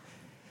Jesus,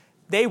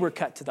 they were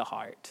cut to the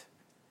heart.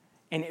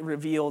 And it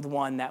revealed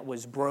one that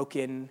was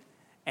broken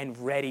and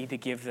ready to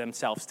give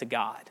themselves to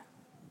God.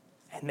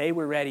 And they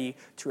were ready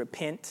to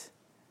repent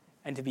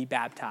and to be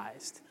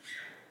baptized.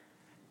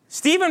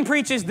 Stephen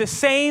preaches the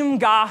same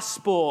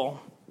gospel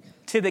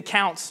to the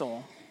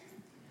council.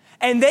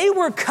 And they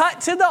were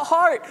cut to the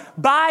heart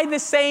by the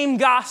same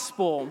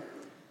gospel.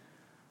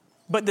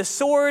 But the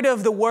sword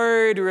of the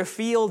word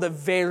revealed a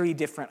very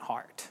different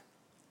heart.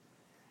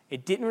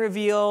 It didn't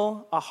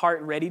reveal a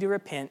heart ready to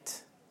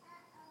repent.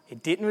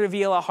 It didn't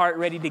reveal a heart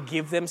ready to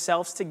give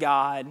themselves to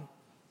God.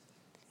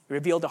 It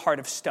revealed a heart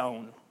of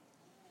stone.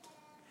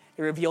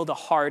 It revealed a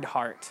hard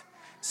heart.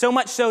 So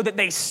much so that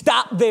they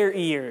stopped their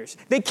ears.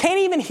 They can't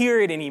even hear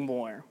it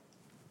anymore.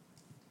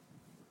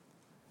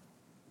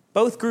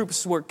 Both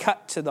groups were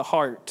cut to the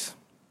heart.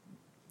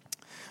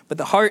 But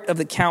the heart of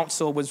the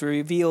council was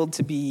revealed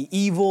to be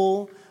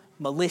evil,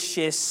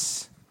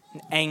 malicious,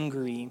 and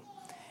angry.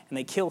 And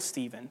they kill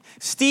Stephen.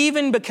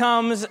 Stephen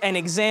becomes an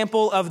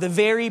example of the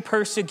very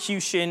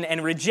persecution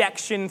and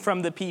rejection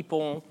from the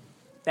people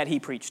that he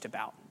preached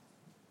about.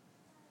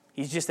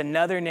 He's just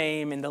another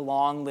name in the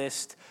long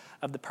list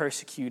of the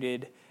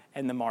persecuted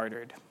and the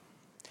martyred.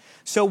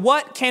 So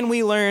what can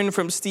we learn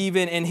from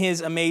Stephen and his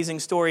amazing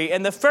story?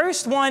 And the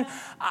first one,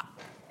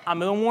 I'm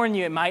going to warn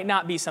you, it might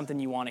not be something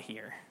you want to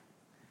hear.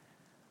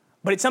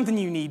 But it's something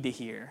you need to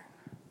hear.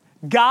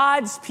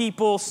 God's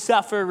people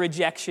suffer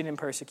rejection and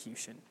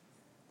persecution.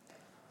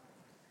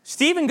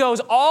 Stephen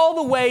goes all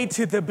the way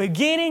to the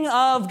beginning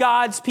of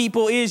God's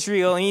people,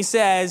 Israel, and he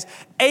says,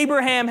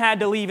 Abraham had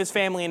to leave his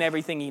family and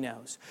everything he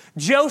knows.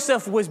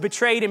 Joseph was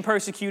betrayed and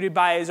persecuted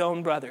by his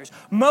own brothers.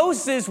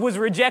 Moses was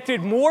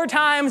rejected more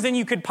times than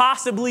you could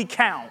possibly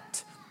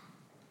count.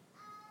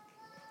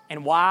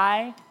 And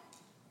why?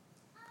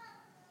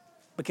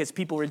 Because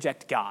people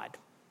reject God.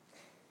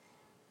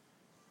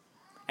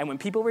 And when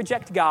people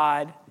reject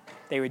God,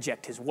 they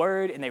reject his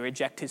word and they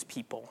reject his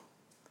people.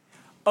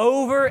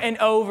 Over and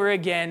over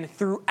again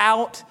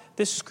throughout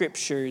the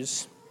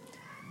scriptures,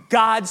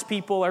 God's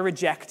people are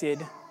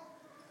rejected.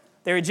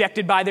 They're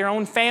rejected by their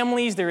own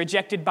families. They're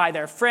rejected by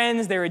their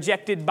friends. They're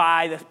rejected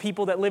by the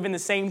people that live in the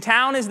same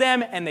town as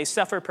them, and they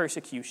suffer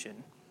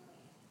persecution.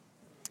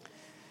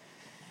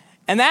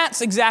 And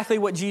that's exactly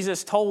what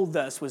Jesus told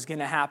us was going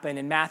to happen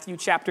in Matthew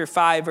chapter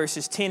 5,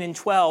 verses 10 and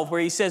 12,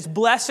 where he says,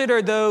 blessed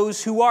are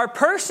those who are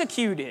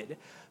persecuted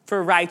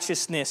for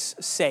righteousness'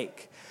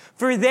 sake,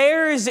 for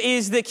theirs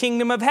is the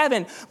kingdom of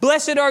heaven.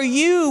 Blessed are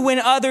you when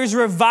others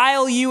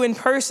revile you and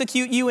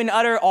persecute you and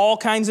utter all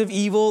kinds of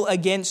evil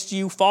against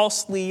you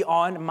falsely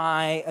on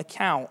my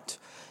account.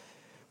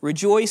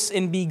 Rejoice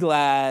and be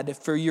glad,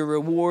 for your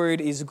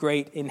reward is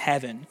great in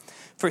heaven.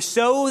 For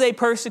so they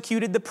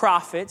persecuted the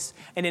prophets,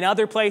 and in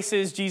other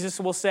places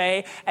Jesus will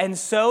say, and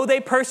so they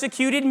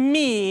persecuted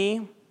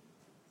me,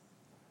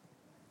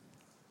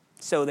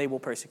 so they will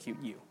persecute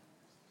you.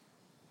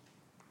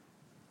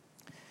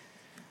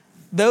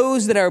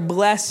 Those that are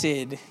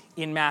blessed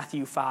in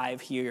Matthew 5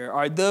 here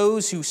are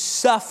those who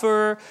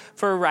suffer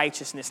for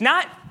righteousness.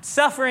 Not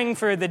suffering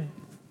for the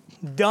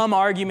dumb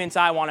arguments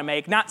I want to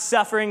make, not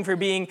suffering for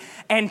being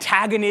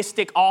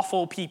antagonistic,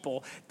 awful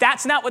people.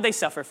 That's not what they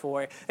suffer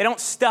for. They don't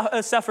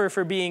suffer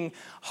for being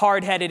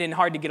hard-headed and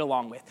hard to get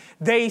along with.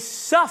 They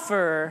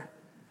suffer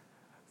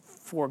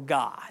for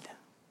God,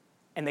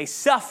 and they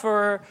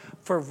suffer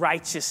for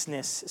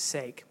righteousness'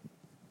 sake.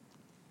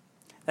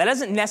 That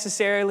doesn't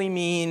necessarily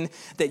mean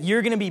that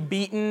you're going to be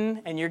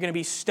beaten and you're going to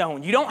be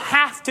stoned. You don't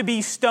have to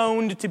be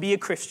stoned to be a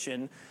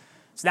Christian.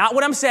 It's not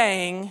what I'm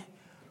saying.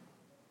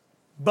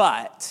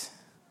 But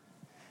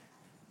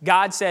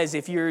God says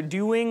if you're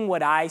doing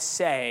what I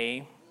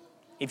say,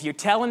 if you're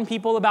telling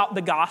people about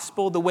the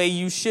gospel the way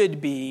you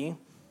should be,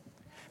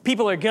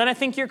 people are going to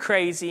think you're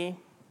crazy.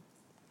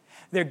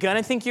 They're going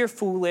to think you're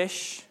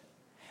foolish.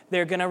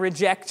 They're going to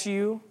reject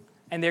you.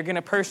 And they're going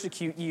to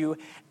persecute you.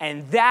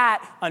 And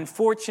that,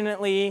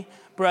 unfortunately,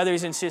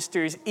 brothers and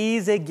sisters,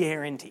 is a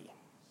guarantee.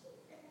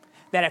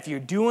 That if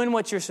you're doing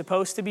what you're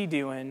supposed to be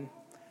doing,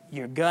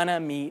 you're going to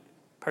meet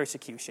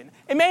persecution.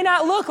 It may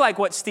not look like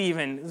what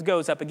Stephen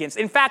goes up against.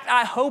 In fact,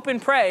 I hope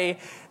and pray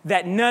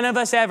that none of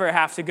us ever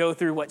have to go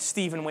through what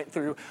Stephen went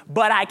through.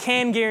 But I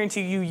can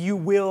guarantee you, you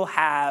will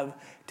have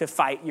to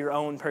fight your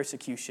own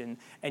persecution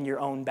and your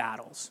own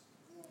battles.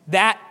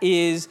 That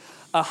is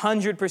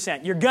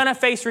 100%. You're going to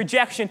face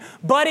rejection,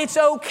 but it's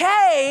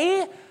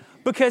okay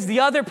because the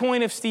other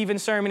point of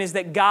Stephen's sermon is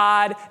that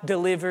God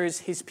delivers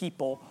his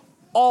people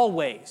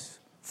always.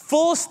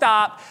 Full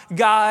stop,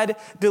 God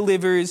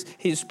delivers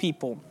his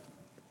people.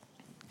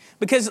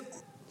 Because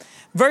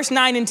verse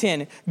 9 and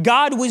 10,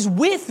 God was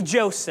with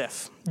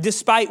Joseph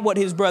despite what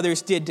his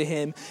brothers did to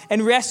him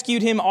and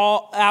rescued him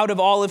out of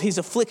all of his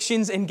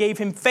afflictions and gave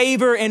him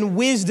favor and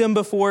wisdom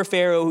before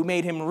Pharaoh, who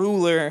made him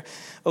ruler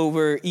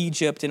over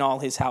Egypt and all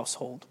his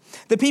household.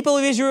 The people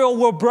of Israel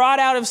were brought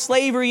out of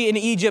slavery in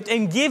Egypt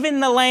and given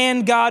the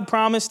land God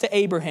promised to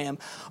Abraham.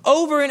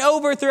 Over and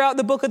over throughout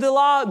the book of the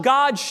law,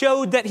 God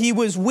showed that he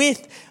was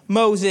with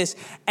Moses.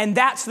 And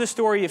that's the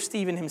story of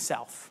Stephen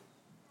himself.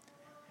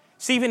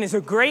 Stephen is a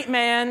great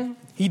man.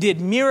 He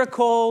did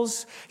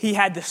miracles. He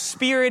had the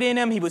Spirit in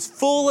him. He was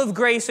full of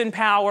grace and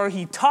power.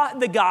 He taught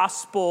the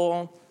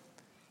gospel.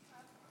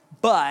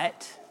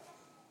 But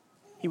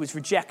he was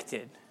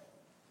rejected.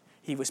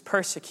 He was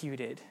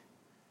persecuted.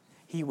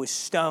 He was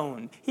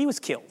stoned. He was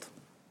killed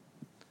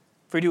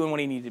for doing what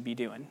he needed to be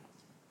doing.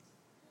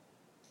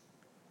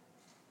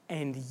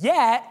 And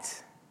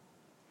yet,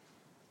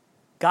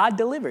 God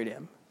delivered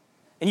him.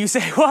 And you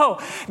say, whoa,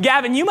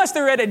 Gavin, you must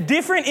have read a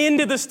different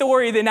end of the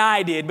story than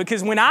I did.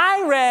 Because when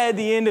I read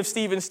the end of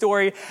Stephen's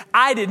story,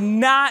 I did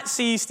not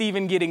see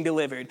Stephen getting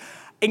delivered.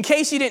 In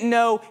case you didn't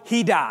know,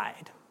 he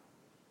died.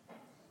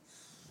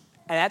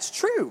 And that's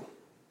true.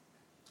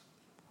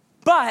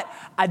 But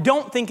I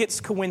don't think it's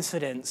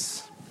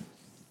coincidence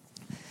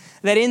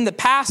that in the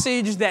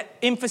passage that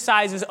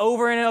emphasizes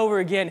over and over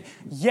again,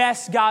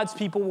 yes, God's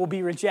people will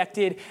be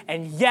rejected,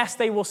 and yes,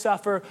 they will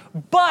suffer,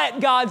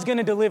 but God's going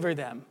to deliver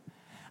them.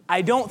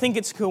 I don't think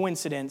it's a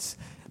coincidence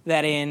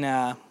that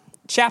in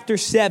chapter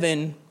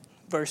 7,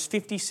 verse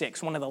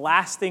 56, one of the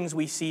last things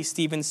we see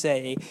Stephen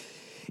say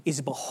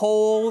is,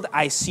 "Behold,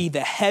 I see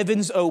the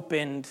heavens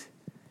opened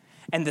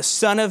and the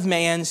Son of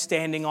Man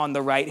standing on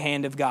the right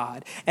hand of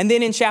God." And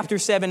then in chapter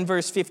 7,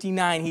 verse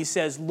 59, he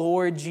says,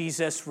 "Lord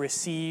Jesus,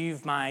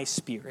 receive my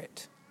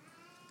spirit."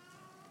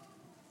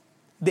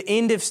 The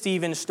end of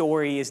Stephen's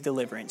story is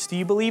deliverance. Do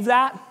you believe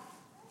that?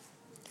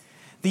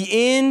 The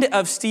end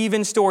of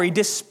Stephen's story,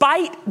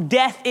 despite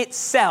death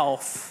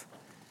itself,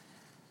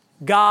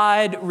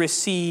 God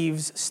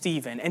receives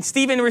Stephen. And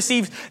Stephen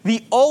receives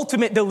the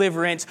ultimate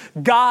deliverance,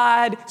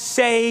 God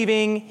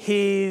saving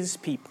his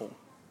people.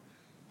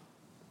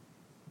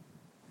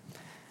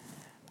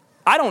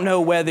 I don't know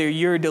whether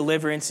your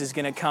deliverance is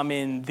going to come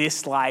in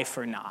this life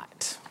or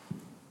not.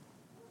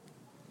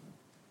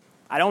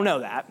 I don't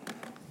know that.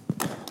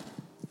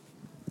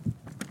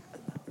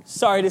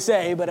 Sorry to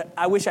say, but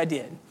I wish I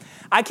did.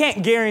 I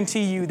can't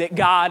guarantee you that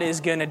God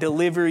is going to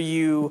deliver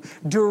you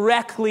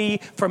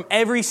directly from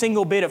every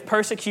single bit of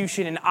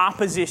persecution and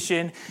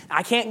opposition.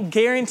 I can't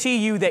guarantee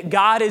you that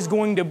God is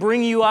going to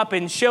bring you up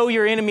and show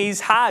your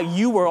enemies, "Hi,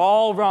 you were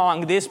all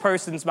wrong. This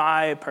person's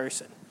my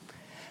person.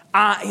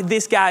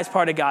 This guy's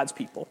part of God's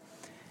people."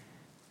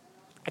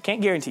 I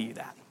can't guarantee you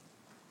that.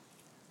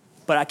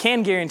 But I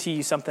can guarantee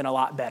you something a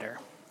lot better.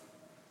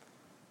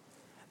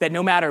 That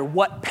no matter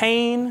what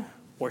pain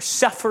or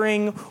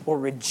suffering or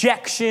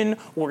rejection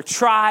or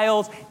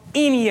trials,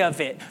 any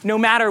of it, no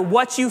matter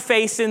what you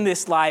face in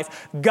this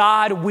life,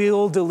 God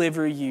will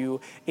deliver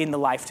you in the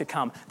life to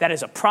come. That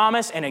is a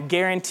promise and a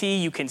guarantee.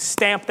 You can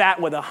stamp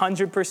that with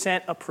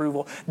 100%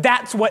 approval.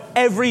 That's what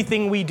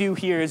everything we do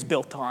here is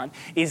built on,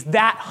 is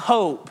that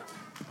hope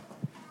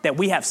that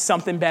we have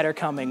something better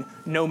coming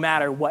no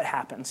matter what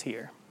happens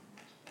here.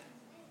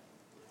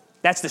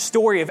 That's the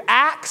story of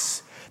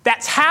Acts.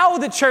 That's how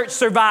the church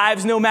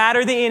survives no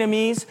matter the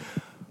enemies,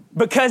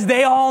 because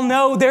they all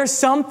know there's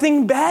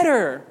something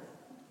better.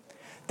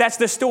 That's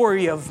the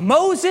story of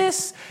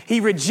Moses. He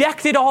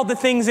rejected all the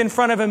things in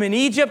front of him in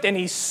Egypt, and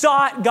he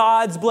sought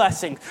God's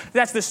blessing.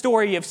 That's the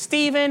story of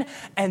Stephen,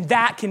 and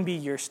that can be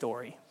your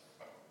story.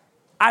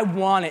 I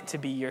want it to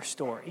be your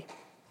story.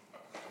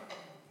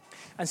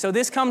 And so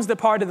this comes the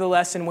part of the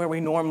lesson where we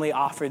normally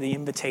offer the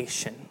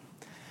invitation.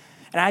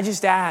 And I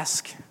just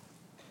ask,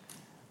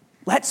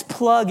 let's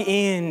plug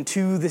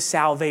into the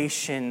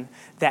salvation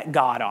that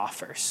God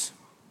offers.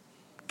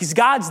 Because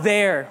God's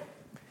there.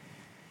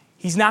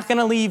 He's not going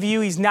to leave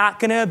you. He's not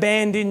going to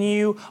abandon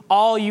you.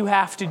 All you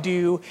have to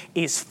do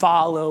is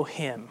follow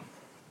him.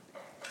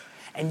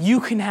 And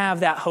you can have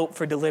that hope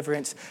for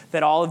deliverance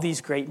that all of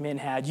these great men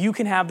had. You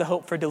can have the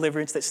hope for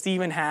deliverance that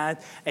Stephen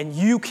had. And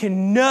you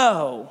can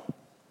know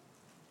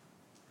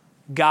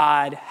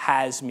God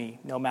has me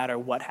no matter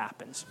what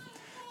happens.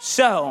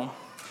 So,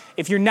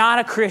 if you're not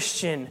a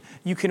Christian,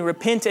 you can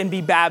repent and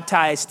be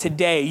baptized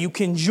today. You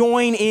can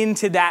join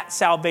into that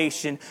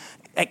salvation.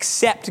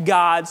 Accept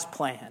God's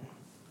plan.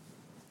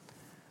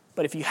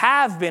 But if you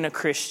have been a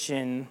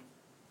Christian,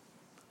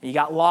 you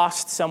got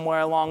lost somewhere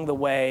along the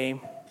way,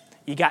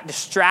 you got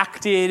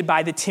distracted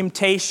by the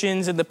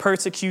temptations and the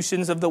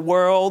persecutions of the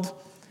world,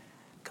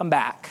 come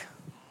back.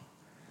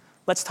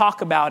 Let's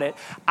talk about it.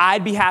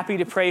 I'd be happy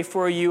to pray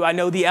for you. I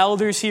know the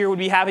elders here would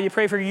be happy to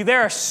pray for you.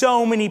 There are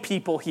so many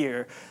people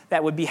here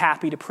that would be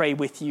happy to pray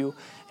with you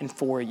and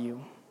for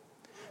you.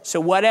 So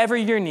whatever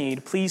your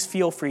need, please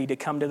feel free to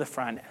come to the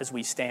front as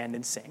we stand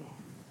and sing.